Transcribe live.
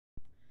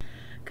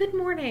Good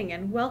morning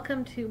and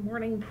welcome to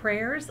morning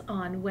prayers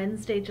on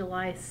Wednesday,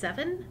 July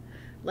 7.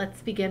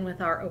 Let's begin with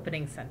our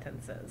opening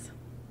sentences.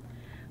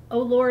 O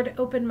Lord,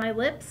 open my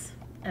lips,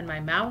 and my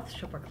mouth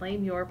shall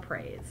proclaim your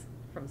praise.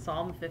 From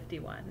Psalm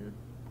 51.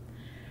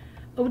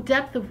 O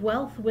depth of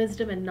wealth,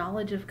 wisdom, and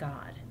knowledge of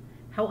God,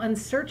 how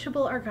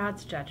unsearchable are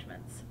God's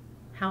judgments,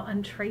 how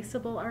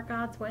untraceable are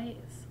God's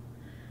ways.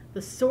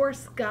 The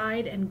source,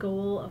 guide, and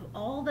goal of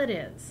all that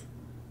is,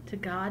 to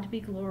God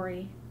be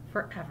glory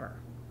forever.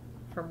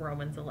 From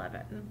Romans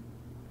 11.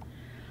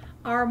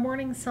 Our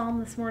morning psalm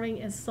this morning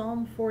is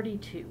Psalm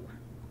 42.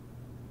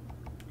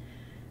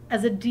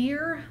 As a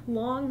deer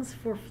longs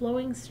for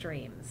flowing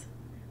streams,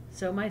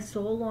 so my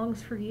soul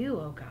longs for you,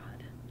 O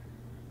God.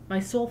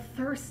 My soul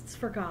thirsts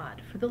for God,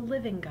 for the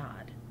living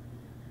God.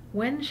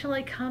 When shall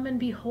I come and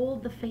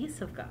behold the face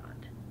of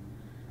God?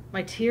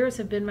 My tears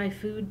have been my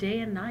food day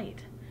and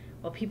night,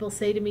 while people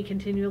say to me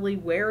continually,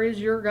 "Where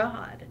is your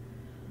God?"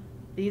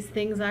 These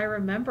things I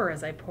remember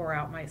as I pour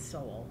out my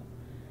soul.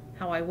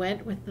 How I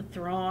went with the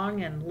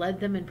throng and led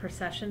them in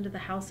procession to the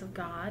house of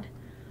God,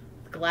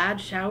 with glad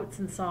shouts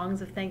and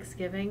songs of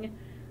thanksgiving,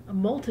 a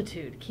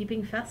multitude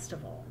keeping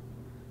festival.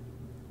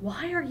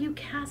 Why are you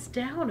cast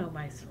down, O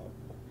my soul?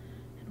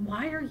 And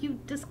why are you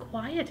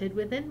disquieted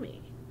within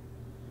me?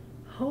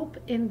 Hope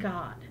in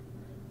God,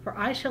 for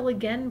I shall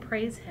again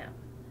praise him,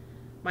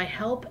 my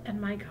help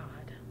and my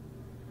God.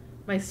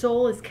 My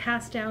soul is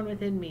cast down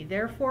within me,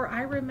 therefore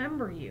I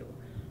remember you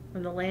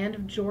from the land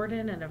of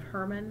Jordan and of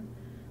Hermon,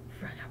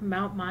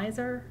 Mount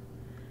Mizar.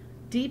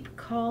 Deep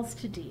calls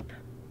to deep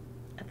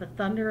at the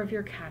thunder of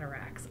your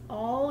cataracts.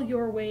 All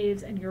your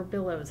waves and your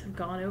billows have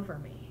gone over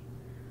me.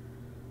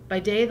 By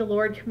day the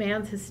Lord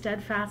commands his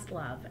steadfast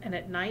love, and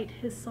at night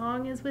his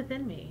song is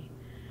within me,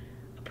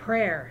 a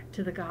prayer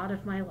to the God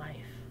of my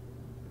life.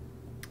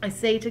 I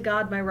say to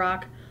God, my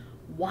rock,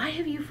 why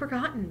have you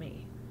forgotten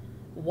me?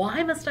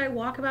 Why must I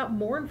walk about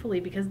mournfully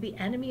because the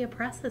enemy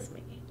oppresses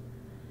me?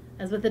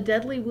 As with a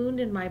deadly wound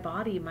in my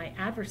body, my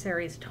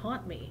adversaries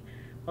taunt me,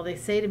 while they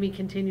say to me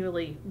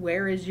continually,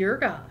 "Where is your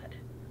God?"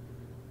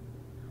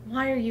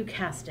 Why are you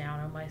cast down,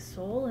 O my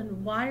soul,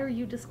 and why are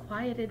you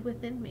disquieted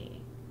within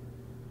me?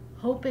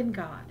 Hope in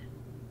God,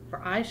 for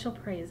I shall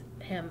praise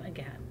him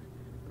again,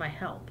 my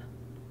help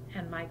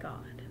and my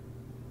God.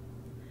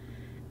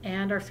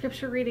 And our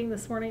scripture reading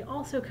this morning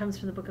also comes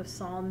from the book of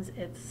Psalms.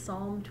 It's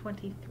Psalm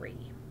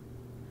 23.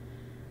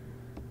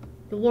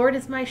 The Lord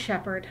is my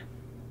shepherd.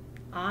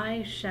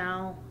 I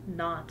shall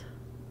not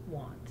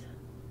want.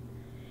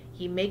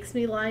 He makes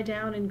me lie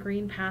down in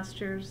green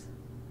pastures.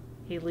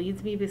 He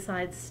leads me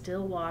beside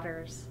still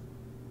waters.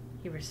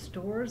 He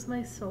restores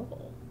my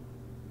soul.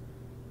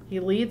 He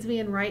leads me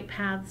in right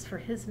paths for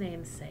his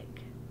name's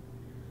sake.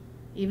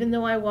 Even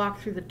though I walk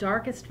through the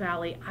darkest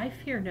valley, I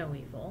fear no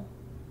evil,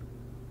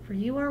 for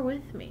you are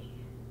with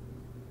me.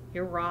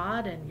 Your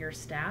rod and your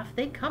staff,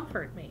 they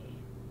comfort me.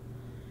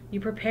 You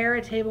prepare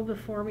a table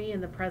before me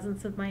in the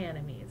presence of my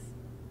enemies.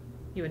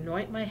 You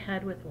anoint my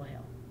head with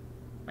oil.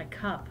 My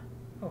cup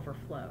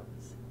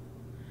overflows.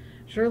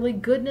 Surely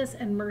goodness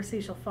and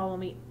mercy shall follow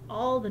me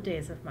all the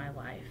days of my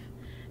life,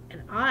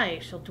 and I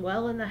shall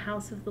dwell in the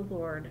house of the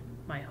Lord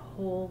my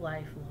whole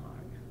life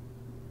long.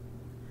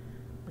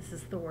 This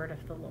is the word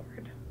of the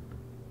Lord.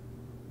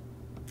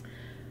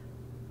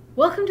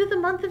 Welcome to the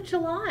month of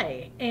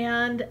July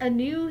and a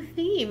new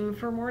theme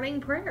for morning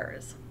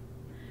prayers.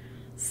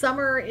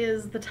 Summer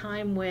is the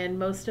time when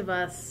most of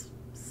us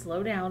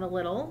slow down a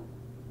little,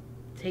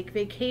 take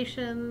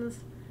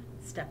vacations,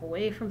 step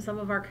away from some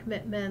of our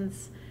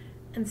commitments,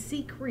 and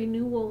seek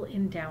renewal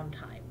in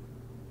downtime.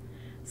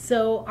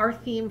 So our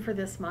theme for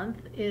this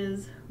month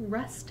is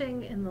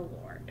resting in the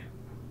Lord.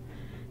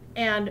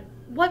 And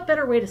what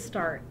better way to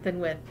start than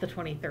with the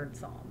 23rd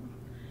Psalm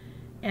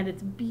and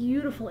its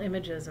beautiful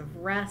images of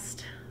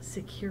rest,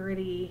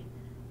 security,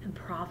 and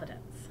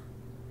providence.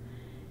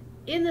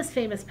 In this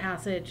famous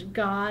passage,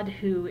 God,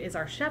 who is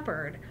our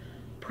shepherd,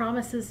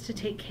 promises to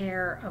take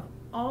care of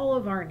all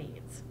of our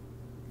needs: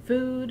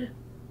 food,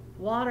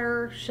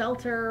 water,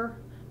 shelter,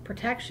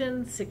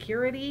 protection,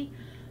 security,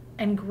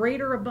 and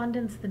greater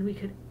abundance than we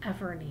could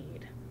ever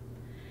need.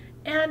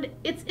 And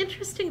it's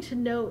interesting to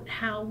note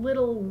how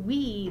little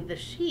we, the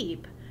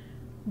sheep,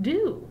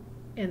 do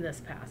in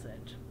this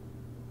passage.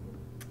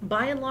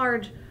 By and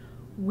large,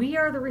 we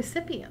are the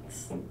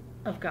recipients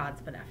of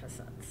God's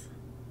beneficence.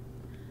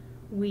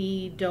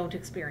 We don't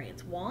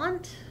experience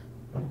want,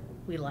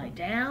 we lie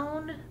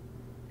down,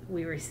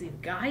 we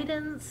receive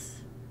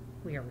guidance,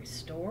 we are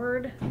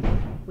restored,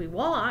 we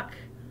walk,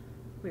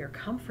 we are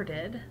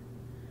comforted,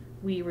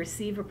 we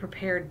receive a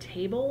prepared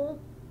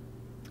table,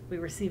 we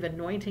receive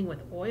anointing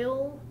with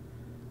oil,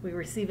 we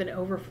receive an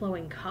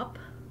overflowing cup,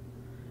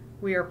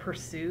 we are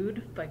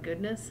pursued by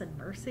goodness and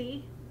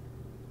mercy,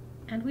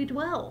 and we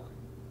dwell.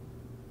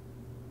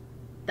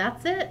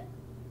 That's it.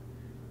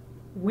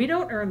 We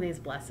don't earn these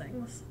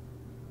blessings.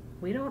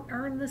 We don't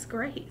earn this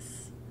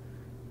grace.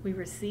 We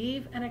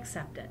receive and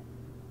accept it.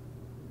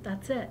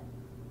 That's it.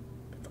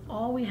 That's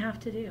all we have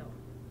to do.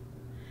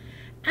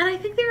 And I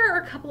think there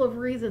are a couple of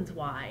reasons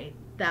why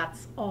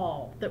that's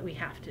all that we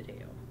have to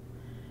do.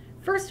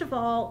 First of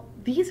all,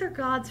 these are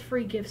God's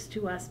free gifts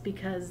to us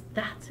because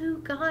that's who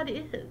God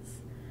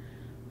is.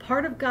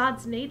 Part of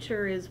God's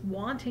nature is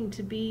wanting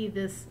to be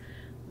this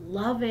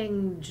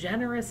loving,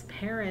 generous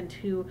parent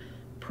who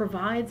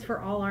provides for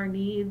all our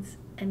needs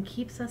and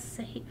keeps us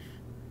safe.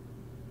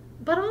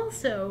 But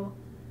also,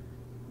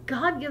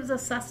 God gives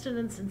us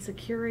sustenance and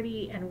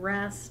security and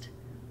rest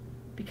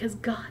because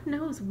God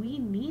knows we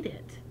need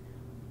it.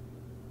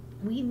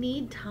 We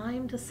need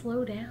time to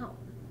slow down.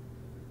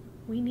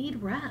 We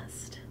need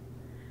rest.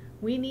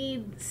 We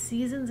need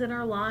seasons in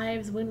our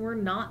lives when we're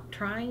not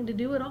trying to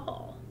do it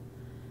all.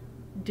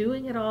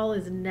 Doing it all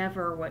is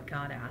never what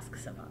God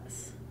asks of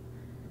us.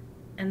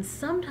 And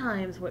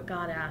sometimes what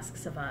God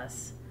asks of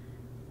us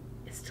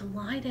is to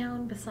lie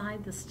down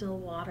beside the still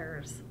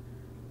waters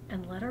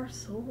and let our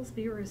souls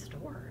be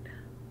restored.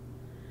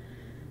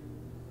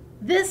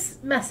 This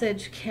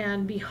message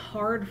can be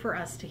hard for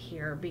us to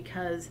hear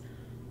because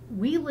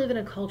we live in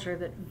a culture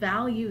that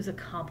values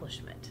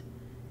accomplishment,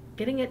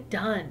 getting it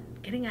done,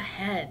 getting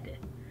ahead.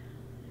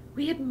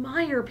 We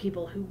admire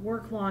people who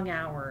work long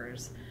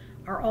hours,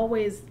 are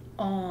always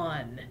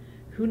on,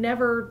 who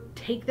never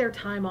take their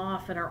time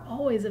off and are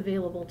always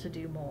available to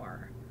do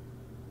more.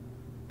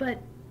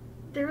 But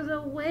there's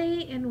a way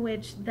in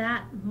which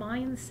that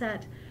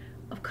mindset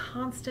of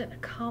constant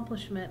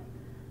accomplishment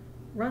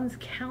runs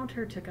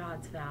counter to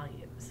God's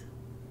values.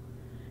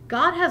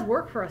 God has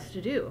work for us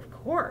to do, of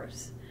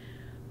course,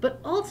 but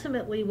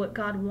ultimately what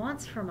God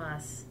wants from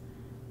us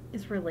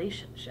is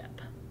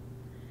relationship.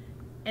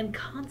 And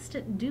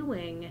constant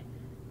doing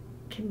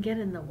can get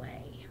in the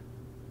way.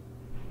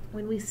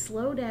 When we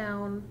slow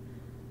down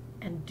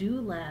and do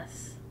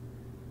less,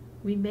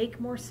 we make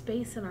more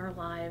space in our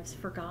lives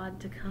for God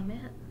to come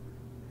in.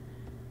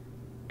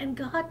 And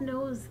God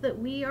knows that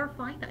we are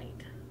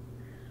finite.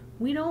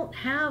 We don't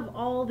have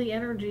all the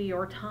energy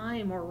or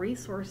time or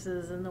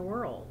resources in the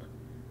world.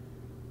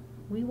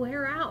 We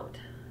wear out.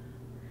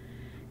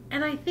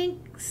 And I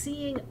think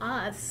seeing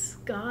us,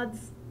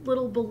 God's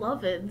little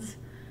beloveds,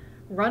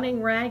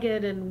 running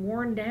ragged and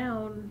worn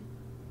down,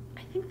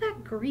 I think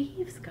that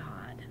grieves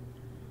God.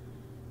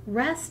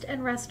 Rest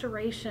and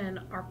restoration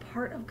are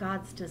part of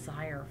God's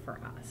desire for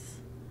us.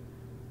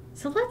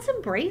 So let's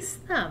embrace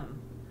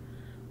them.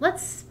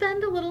 Let's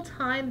spend a little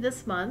time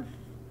this month,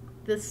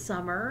 this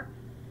summer,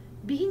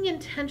 being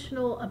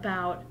intentional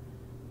about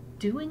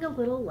doing a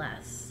little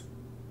less,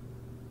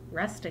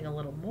 resting a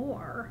little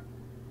more,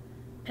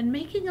 and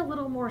making a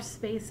little more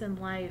space in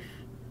life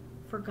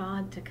for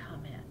God to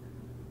come in.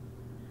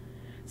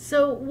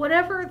 So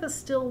whatever the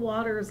still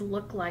waters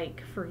look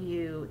like for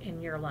you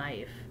in your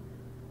life,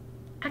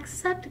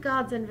 accept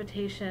God's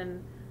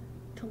invitation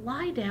to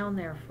lie down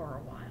there for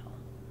a while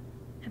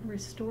and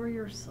restore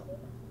your soul.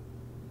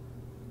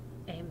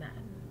 Amen.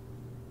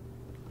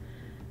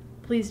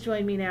 Please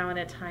join me now in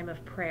a time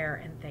of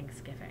prayer and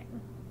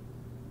thanksgiving.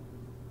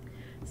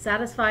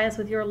 Satisfy us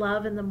with your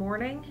love in the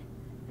morning,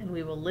 and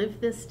we will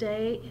live this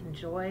day in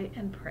joy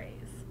and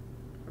praise.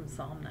 From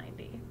Psalm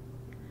 90.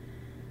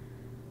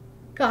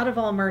 God of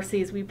all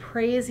mercies, we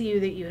praise you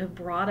that you have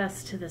brought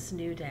us to this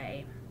new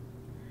day.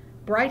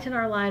 Brighten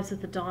our lives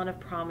with the dawn of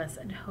promise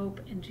and hope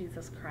in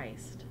Jesus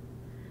Christ.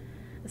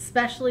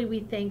 Especially we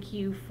thank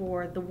you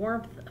for the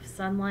warmth of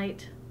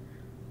sunlight,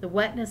 the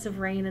wetness of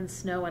rain and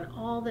snow, and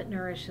all that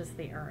nourishes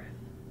the earth.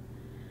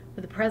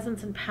 For the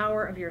presence and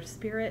power of your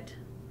Spirit,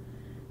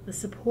 the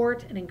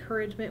support and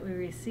encouragement we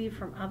receive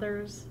from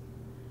others,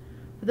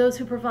 for those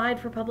who provide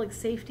for public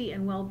safety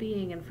and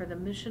well-being, and for the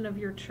mission of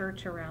your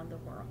church around the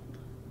world.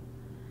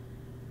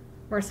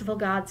 Merciful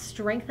God,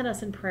 strengthen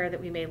us in prayer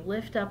that we may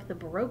lift up the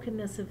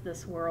brokenness of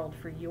this world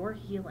for your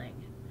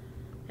healing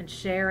and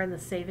share in the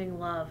saving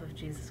love of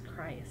Jesus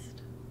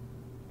Christ.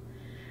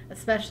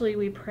 Especially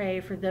we pray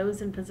for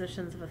those in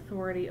positions of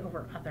authority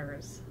over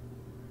others,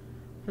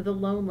 for the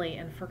lonely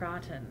and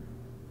forgotten,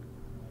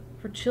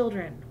 for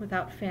children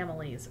without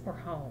families or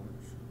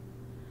homes,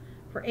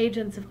 for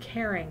agents of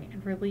caring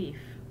and relief,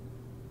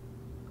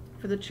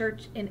 for the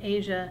church in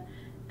Asia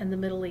and the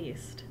Middle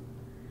East,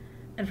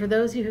 and for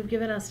those you have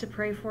given us to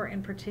pray for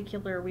in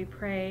particular. We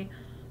pray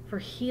for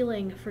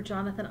healing for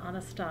Jonathan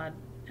Onestad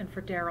and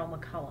for Daryl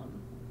McCullum.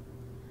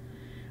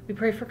 We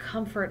pray for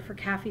comfort for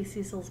Kathy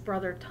Cecil's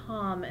brother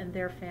Tom and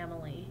their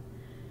family,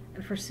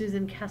 and for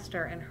Susan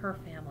Kester and her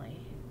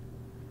family.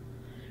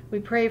 We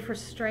pray for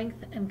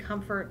strength and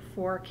comfort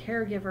for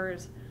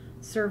caregivers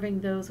serving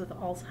those with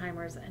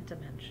Alzheimer's and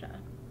dementia.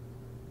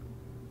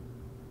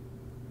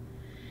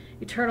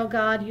 Eternal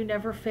God, you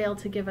never fail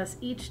to give us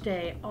each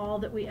day all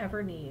that we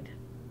ever need,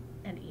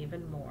 and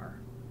even more.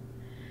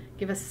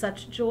 Give us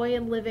such joy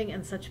in living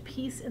and such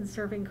peace in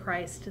serving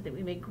Christ that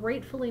we may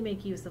gratefully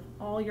make use of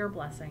all your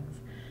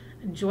blessings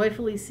and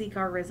joyfully seek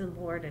our risen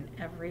Lord in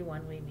every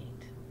one we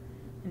meet.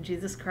 In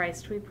Jesus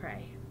Christ we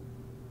pray.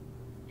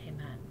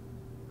 Amen.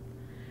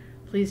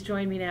 Please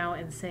join me now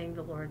in saying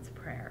the Lord's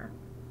Prayer.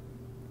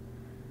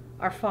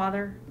 Our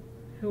Father,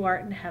 who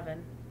art in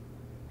heaven,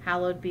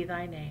 hallowed be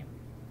thy name.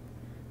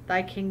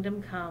 Thy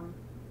kingdom come,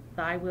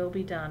 thy will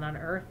be done on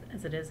earth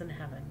as it is in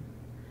heaven.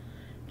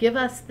 Give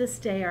us this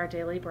day our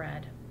daily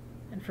bread,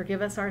 and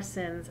forgive us our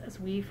sins as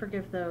we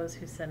forgive those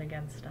who sin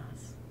against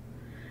us.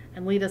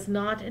 And lead us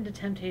not into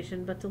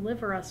temptation, but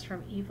deliver us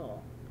from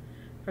evil.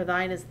 For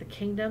thine is the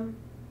kingdom,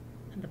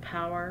 and the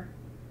power,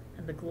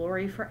 and the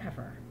glory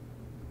forever.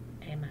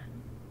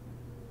 Amen.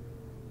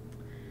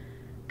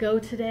 Go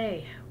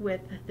today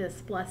with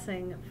this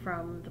blessing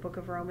from the book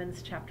of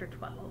Romans, chapter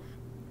 12.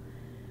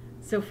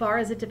 So far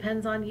as it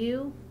depends on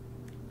you,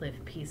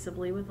 live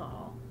peaceably with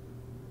all.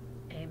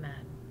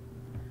 Amen.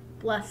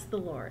 Bless the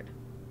Lord.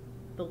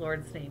 The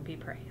Lord's name be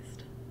praised.